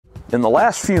In the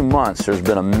last few months, there's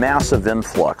been a massive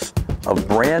influx of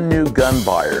brand new gun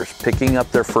buyers picking up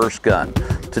their first gun.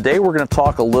 Today we're going to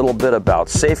talk a little bit about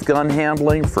safe gun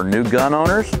handling for new gun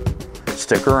owners.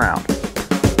 Stick around.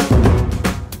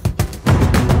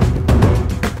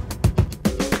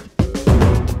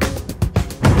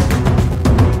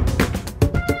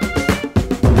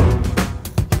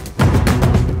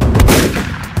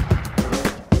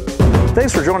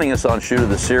 Thanks for joining us on Shoot of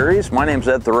the Series. My name's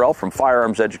Ed Thorell from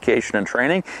Firearms Education and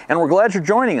Training, and we're glad you're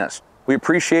joining us. We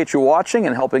appreciate you watching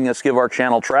and helping us give our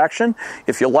channel traction.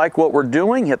 If you like what we're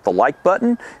doing, hit the like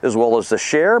button as well as the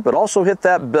share, but also hit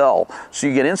that bell so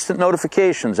you get instant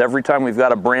notifications every time we've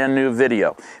got a brand new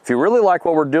video. If you really like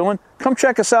what we're doing, come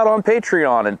check us out on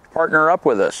Patreon and partner up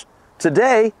with us.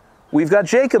 Today, we've got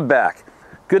Jacob back.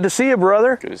 Good to see you,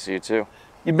 brother. Good to see you too.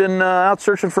 You've been out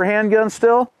searching for handguns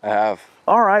still? I have.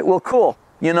 All right, well, cool.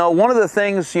 You know, one of the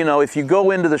things, if you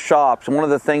go into the shops, one of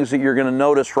the things that you're going to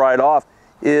notice right off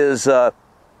is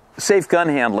safe gun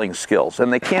handling skills,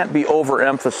 and they can't be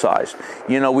overemphasized.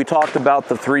 We talked about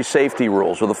the 3 safety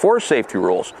rules, or the 4 safety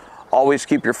rules. Always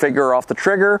keep your finger off the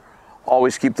trigger,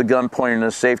 always keep the gun pointed in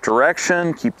a safe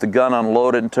direction, keep the gun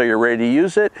unloaded until you're ready to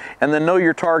use it, and then know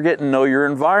your target and know your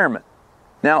environment.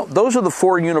 Now, those are the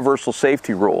 4 universal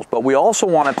safety rules, but we also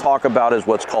want to talk about is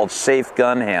what's called safe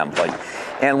gun handling.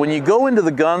 And when you go into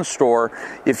the gun store,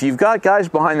 if you've got guys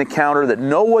behind the counter that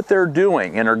know what they're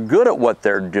doing and are good at what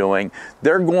they're doing,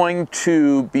 they're going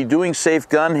to be doing safe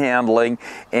gun handling,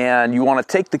 and you want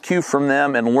to take the cue from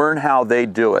them and learn how they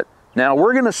do it. Now,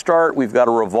 we're going to start, we've got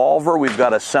a revolver, we've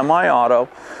got a semi-auto.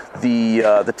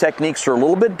 The techniques are a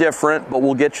little bit different, but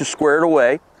we'll get you squared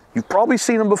away. You've probably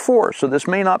seen them before, so this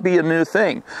may not be a new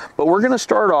thing. But we're going to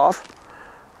start off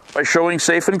by showing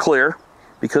safe and clear,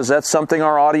 because that's something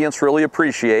our audience really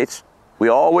appreciates. We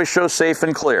always show safe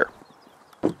and clear.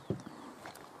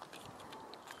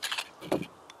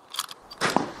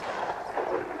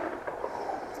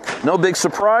 No big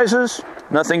surprises,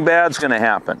 nothing bad's going to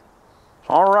happen.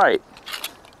 All right,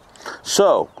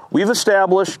 so we've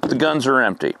established the guns are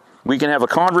empty. We can have a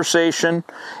conversation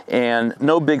and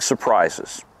no big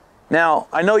surprises. Now,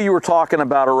 I know you were talking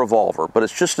about a revolver, but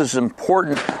it's just as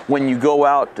important when you go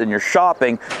out and you're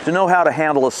shopping to know how to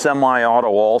handle a semi-auto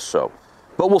also.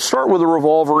 But we'll start with a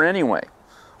revolver anyway.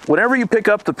 Whenever you pick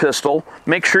up the pistol,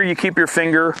 make sure you keep your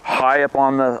finger high up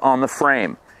on the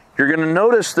frame. You're going to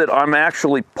notice that I'm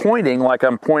actually pointing like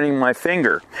I'm pointing my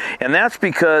finger. And that's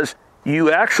because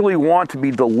you actually want to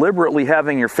be deliberately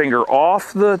having your finger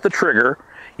off the trigger.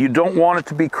 You don't want it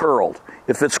to be curled.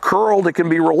 If it's curled, it can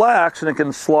be relaxed and it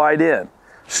can slide in.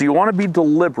 So you want to be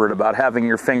deliberate about having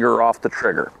your finger off the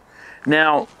trigger.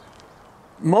 Now,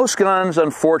 most guns,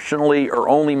 unfortunately, are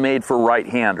only made for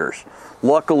right-handers.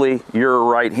 Luckily, you're a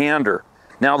right-hander.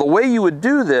 Now, the way you would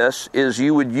do this is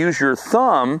you would use your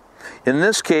thumb, in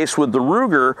this case with the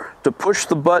Ruger, to push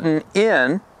the button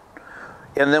in,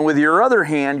 and then with your other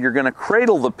hand, you're going to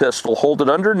cradle the pistol, hold it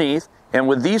underneath, and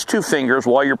with these 2 fingers,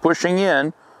 while you're pushing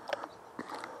in,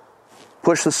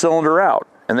 push the cylinder out,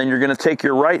 and then you're going to take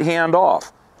your right hand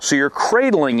off. So you're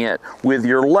cradling it with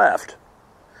your left,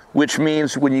 which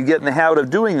means when you get in the habit of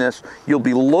doing this, you'll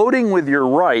be loading with your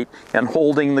right and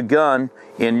holding the gun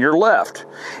in your left.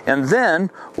 And then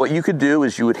what you could do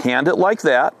is you would hand it like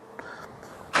that,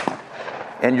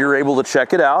 and you're able to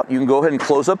check it out. You can go ahead and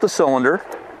close up the cylinder.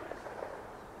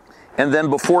 And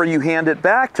then before you hand it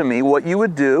back to me, what you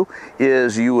would do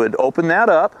is you would open that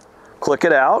up, click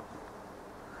it out,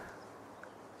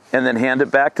 and then hand it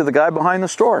back to the guy behind the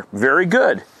store. Very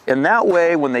good. And that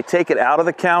way, when they take it out of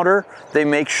the counter, they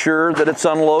make sure that it's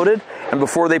unloaded. And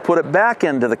before they put it back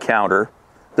into the counter,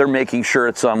 they're making sure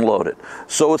it's unloaded.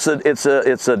 So it's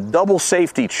a double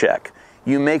safety check.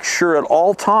 You make sure at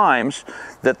all times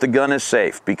that the gun is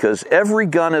safe, because every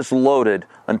gun is loaded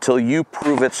until you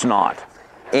prove it's not.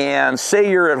 And say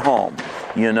you're at home,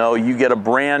 you get a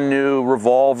brand new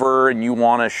revolver and you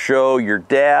want to show your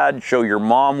dad, show your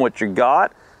mom what you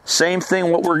got. Same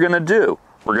thing what we're going to do.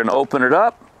 We're going to open it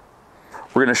up,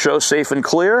 we're going to show safe and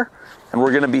clear, and we're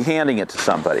going to be handing it to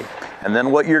somebody. And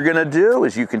then what you're going to do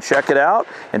is you can check it out,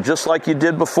 and just like you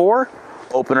did before,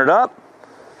 open it up,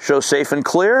 show safe and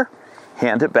clear,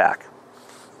 hand it back.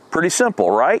 Pretty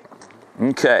simple, right?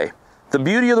 Okay. The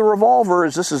beauty of the revolver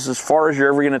is this is as far as you're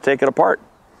ever going to take it apart.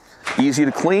 Easy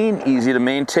to clean, easy to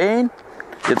maintain.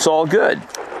 It's all good.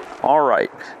 All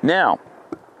right. Now,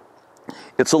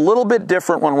 it's a little bit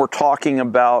different when we're talking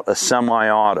about a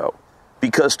semi-auto,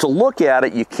 because to look at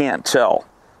it, you can't tell.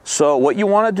 So what you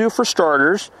want to do for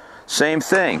starters, same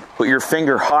thing. Put your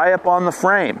finger high up on the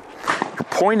frame. You're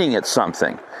pointing at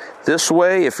something. This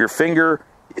way, if your finger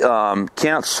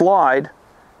can't slide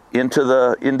into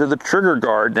the trigger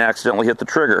guard and accidentally hit the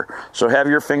trigger. So have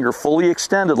your finger fully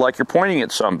extended like you're pointing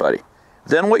at somebody.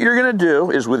 Then what you're going to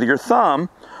do is with your thumb,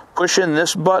 push in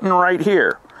this button right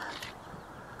here.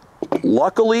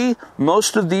 Luckily,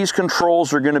 most of these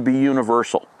controls are going to be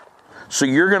universal. So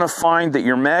you're going to find that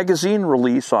your magazine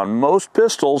release on most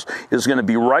pistols is going to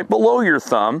be right below your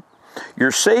thumb.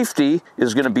 Your safety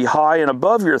is going to be high and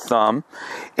above your thumb.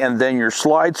 And then your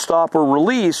slide, stop, or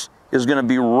release is going to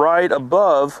be right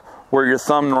above where your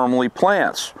thumb normally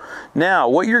plants. Now,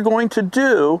 what you're going to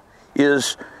do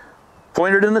is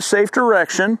point it in the safe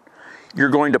direction. You're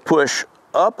going to push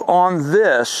up on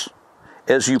this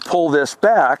as you pull this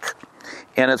back,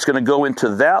 and it's going to go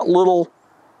into that little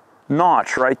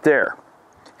notch right there.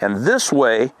 And this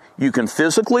way, you can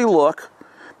physically look,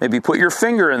 maybe put your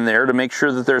finger in there to make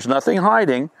sure that there's nothing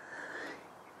hiding,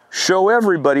 show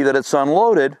everybody that it's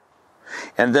unloaded,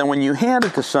 and then when you hand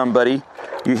it to somebody,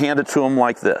 you hand it to them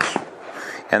like this.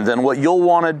 And then what you'll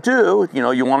want to do,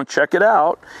 you want to check it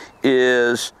out,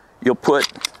 is you'll push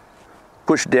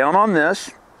down on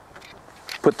this,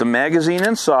 put the magazine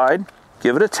inside,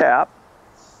 give it a tap,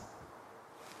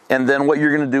 and then what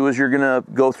you're going to do is you're going to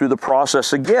go through the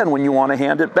process again when you want to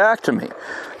hand it back to me.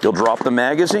 You'll drop the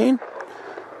magazine,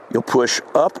 you'll push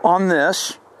up on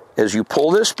this as you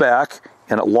pull this back,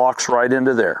 and it locks right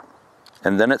into there.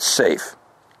 And then it's safe.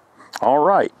 All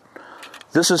right.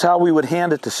 This is how we would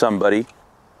hand it to somebody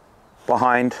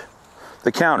behind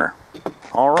the counter.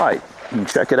 All right. You can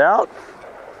check it out.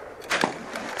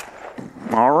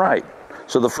 All right.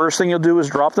 So the first thing you'll do is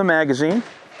drop the magazine.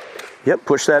 Yep,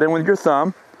 push that in with your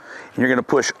thumb. And you're going to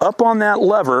push up on that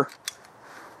lever.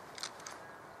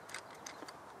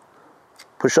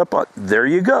 Push up on, there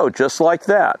you go, just like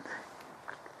that.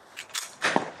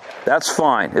 That's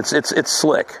fine. It's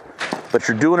slick, but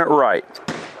you're doing it right.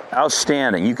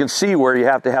 Outstanding. You can see where you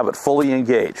have to have it fully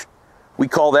engaged. We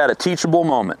call that a teachable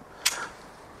moment.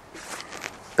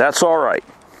 That's all right.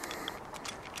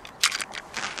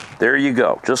 There you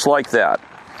go, just like that.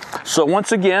 So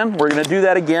once again, we're going to do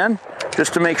that again,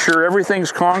 just to make sure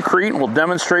everything's concrete, and we'll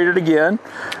demonstrate it again.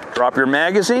 Drop your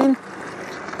magazine,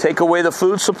 take away the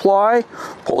food supply,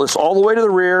 pull this all the way to the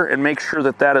rear, and make sure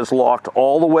that that is locked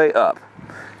all the way up.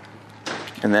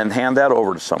 And then hand that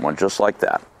over to someone, just like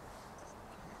that.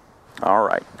 All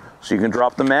right, so you can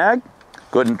drop the mag.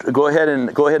 Go ahead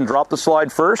and drop the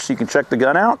slide first so you can check the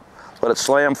gun out. Let it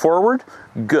slam forward.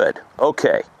 Good.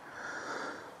 Okay.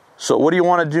 So what do you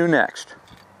want to do next?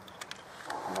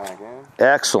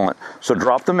 Excellent. So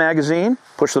drop the magazine,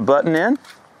 push the button in.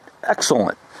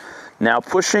 Excellent. Now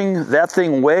pushing that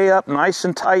thing way up nice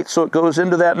and tight so it goes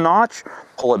into that notch,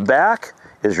 pull it back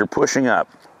as you're pushing up.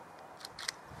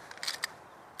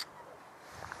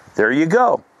 There you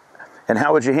go. And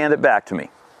how would you hand it back to me?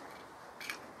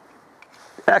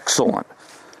 Excellent.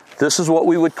 This is what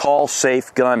we would call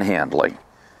safe gun handling.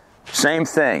 Same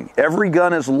thing. Every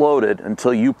gun is loaded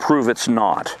until you prove it's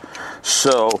not.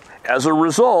 So as a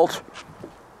result,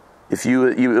 if you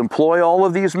employ all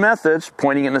of these methods,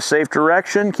 pointing in a safe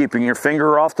direction, keeping your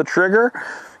finger off the trigger,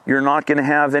 you're not going to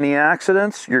have any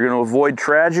accidents. You're going to avoid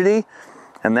tragedy,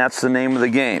 and that's the name of the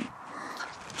game.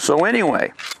 So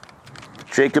anyway,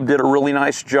 Jacob did a really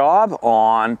nice job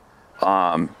on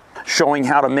showing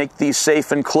how to make these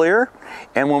safe and clear.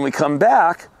 And when we come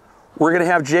back, we're going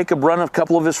to have Jacob run a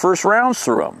couple of his first rounds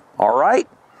through them. All right?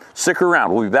 Stick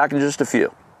around. We'll be back in just a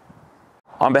few.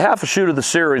 On behalf of Shoot of the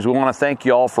Series, we want to thank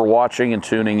you all for watching and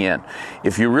tuning in.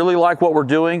 If you really like what we're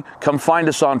doing, come find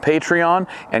us on Patreon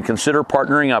and consider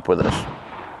partnering up with us.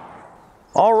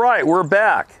 All right, we're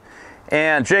back.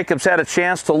 And Jacob's had a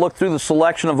chance to look through the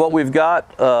selection of what we've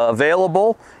got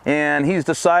available, and he's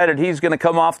decided he's going to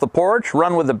come off the porch,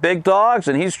 run with the big dogs,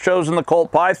 and he's chosen the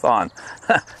Colt Python.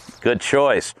 Good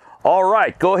choice. All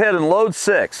right, go ahead and load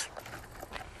 6.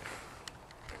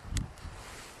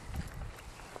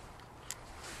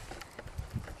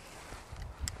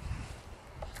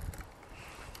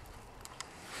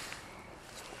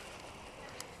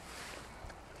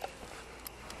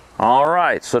 All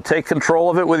right, so take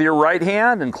control of it with your right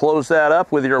hand and close that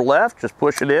up with your left. Just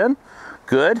push it in.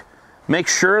 Good. Make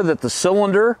sure that the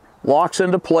cylinder locks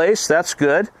into place. That's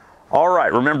good. All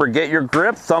right, remember, get your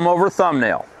grip, thumb over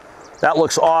thumbnail. That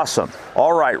looks awesome.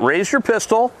 All right, raise your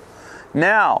pistol.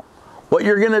 Now, what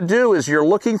you're going to do is you're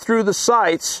looking through the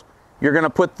sights. You're going to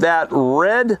put that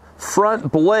red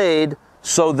front blade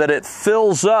so that it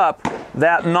fills up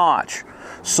that notch.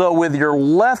 So with your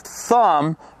left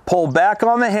thumb, pull back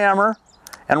on the hammer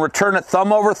and return it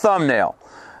thumb over thumbnail.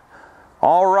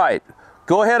 All right,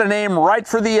 go ahead and aim right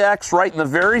for the X, right in the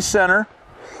very center.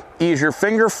 ease your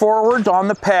finger forward on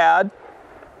the pad.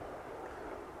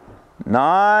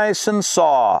 Nice and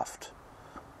soft.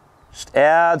 Just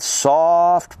add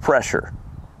soft pressure.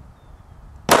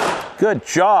 Good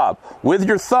job. With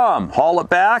your thumb, haul it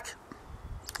back.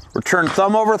 Return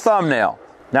thumb over thumbnail.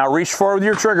 Now reach forward with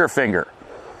your trigger finger.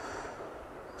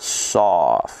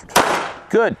 Soft.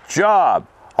 Good job.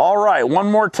 All right,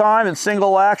 one more time in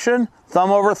single action.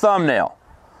 Thumb over thumbnail.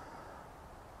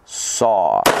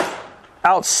 Soft.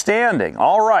 Outstanding.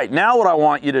 All right, now what I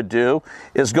want you to do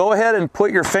is go ahead and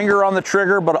put your finger on the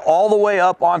trigger, but all the way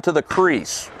up onto the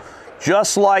crease.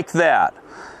 Just like that.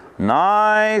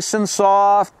 Nice and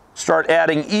soft. Start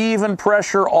adding even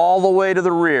pressure all the way to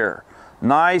the rear.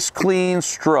 Nice, clean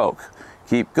stroke.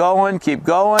 Keep going, keep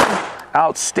going.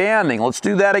 Outstanding. Let's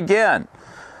do that again.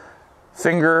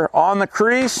 Finger on the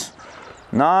crease.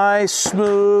 Nice,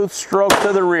 smooth stroke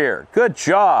to the rear. Good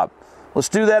job. Let's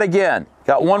do that again.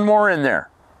 Got one more in there.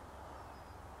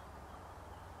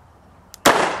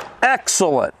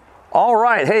 Excellent. All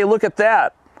right. Hey, look at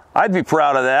that. I'd be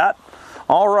proud of that.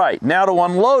 All right. Now to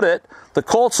unload it, the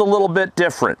Colt's a little bit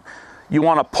different. You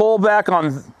want to pull back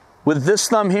on with this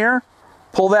thumb here,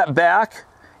 pull that back,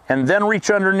 and then reach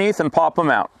underneath and pop them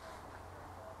out.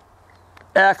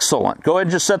 Excellent. Go ahead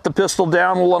and just set the pistol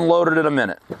down. We'll unload it in a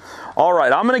minute. All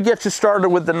right, I'm going to get you started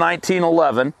with the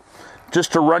 1911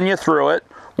 just to run you through it.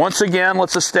 Once again,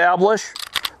 let's establish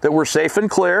that we're safe and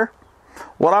clear.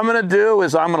 What I'm going to do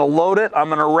is I'm going to load it, I'm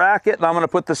going to rack it, and I'm going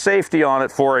to put the safety on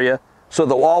it for you so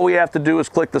that all we have to do is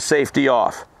click the safety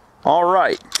off. All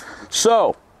right,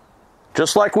 so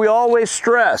just like we always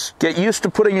stress, get used to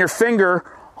putting your finger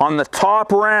on the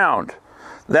top round.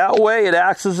 That way it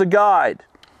acts as a guide.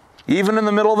 Even in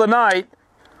the middle of the night,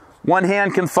 one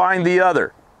hand can find the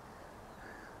other.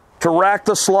 To rack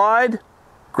the slide,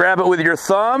 grab it with your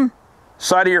thumb,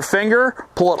 side of your finger,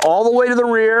 pull it all the way to the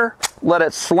rear, let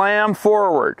it slam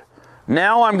forward.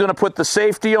 Now I'm going to put the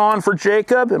safety on for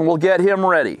Jacob and we'll get him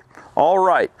ready. All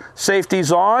right,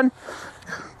 safety's on.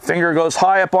 Finger goes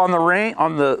high up on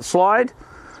the slide.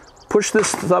 Push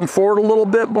this thumb forward a little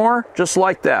bit more, just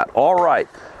like that. All right,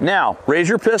 now raise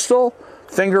your pistol,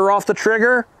 finger off the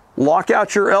trigger, lock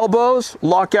out your elbows,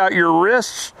 lock out your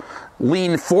wrists,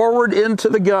 lean forward into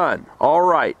the gun. All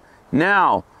right,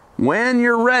 now when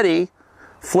you're ready,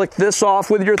 flick this off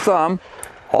with your thumb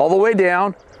all the way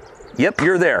down. Yep,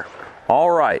 you're there. All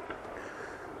right,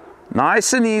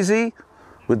 nice and easy.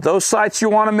 With those sights you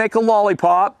want to make a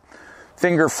lollipop,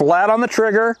 finger flat on the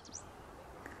trigger,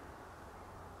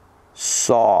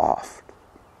 soft.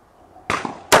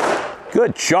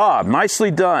 Good job,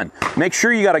 nicely done. Make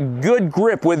sure you got a good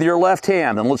grip with your left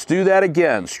hand, and let's do that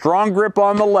again. Strong grip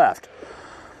on the left.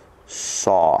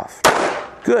 Soft.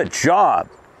 Good job.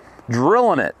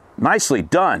 Drilling it. Nicely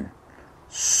done.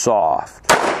 Soft.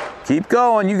 Keep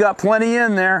going, you got plenty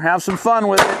in there. Have some fun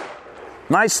with it.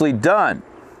 Nicely done.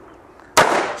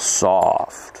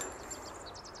 Soft.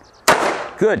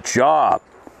 Good job.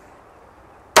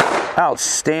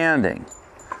 Outstanding.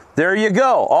 There you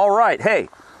go. All right, hey,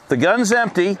 the gun's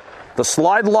empty. The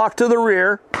slide lock to the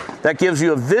rear. That gives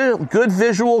you a good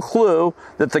visual clue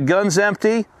that the gun's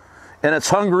empty and it's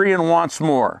hungry and wants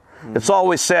more. It's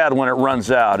always sad when it runs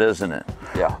out, isn't it?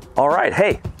 Yeah. All right,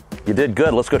 hey, you did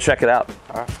good. Let's go check it out.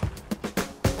 All right.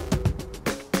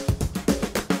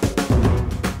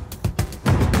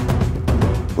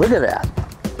 Look at that.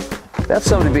 That's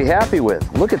something to be happy with.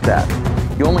 Look at that.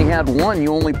 You only had one,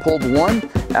 you only pulled one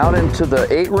out into the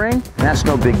 8-ring. That's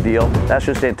no big deal. That's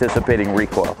just anticipating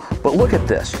recoil. But look at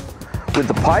this. With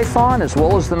the Python as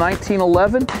well as the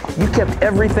 1911, you kept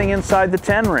everything inside the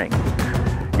 10-ring.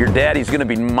 Your daddy's gonna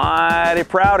be mighty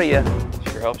proud of you.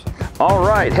 Sure hope so. All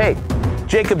right, hey,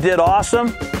 Jacob did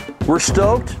awesome. We're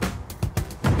stoked.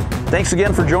 Thanks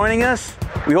again for joining us.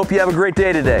 We hope you have a great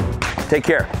day today. Take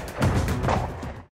care.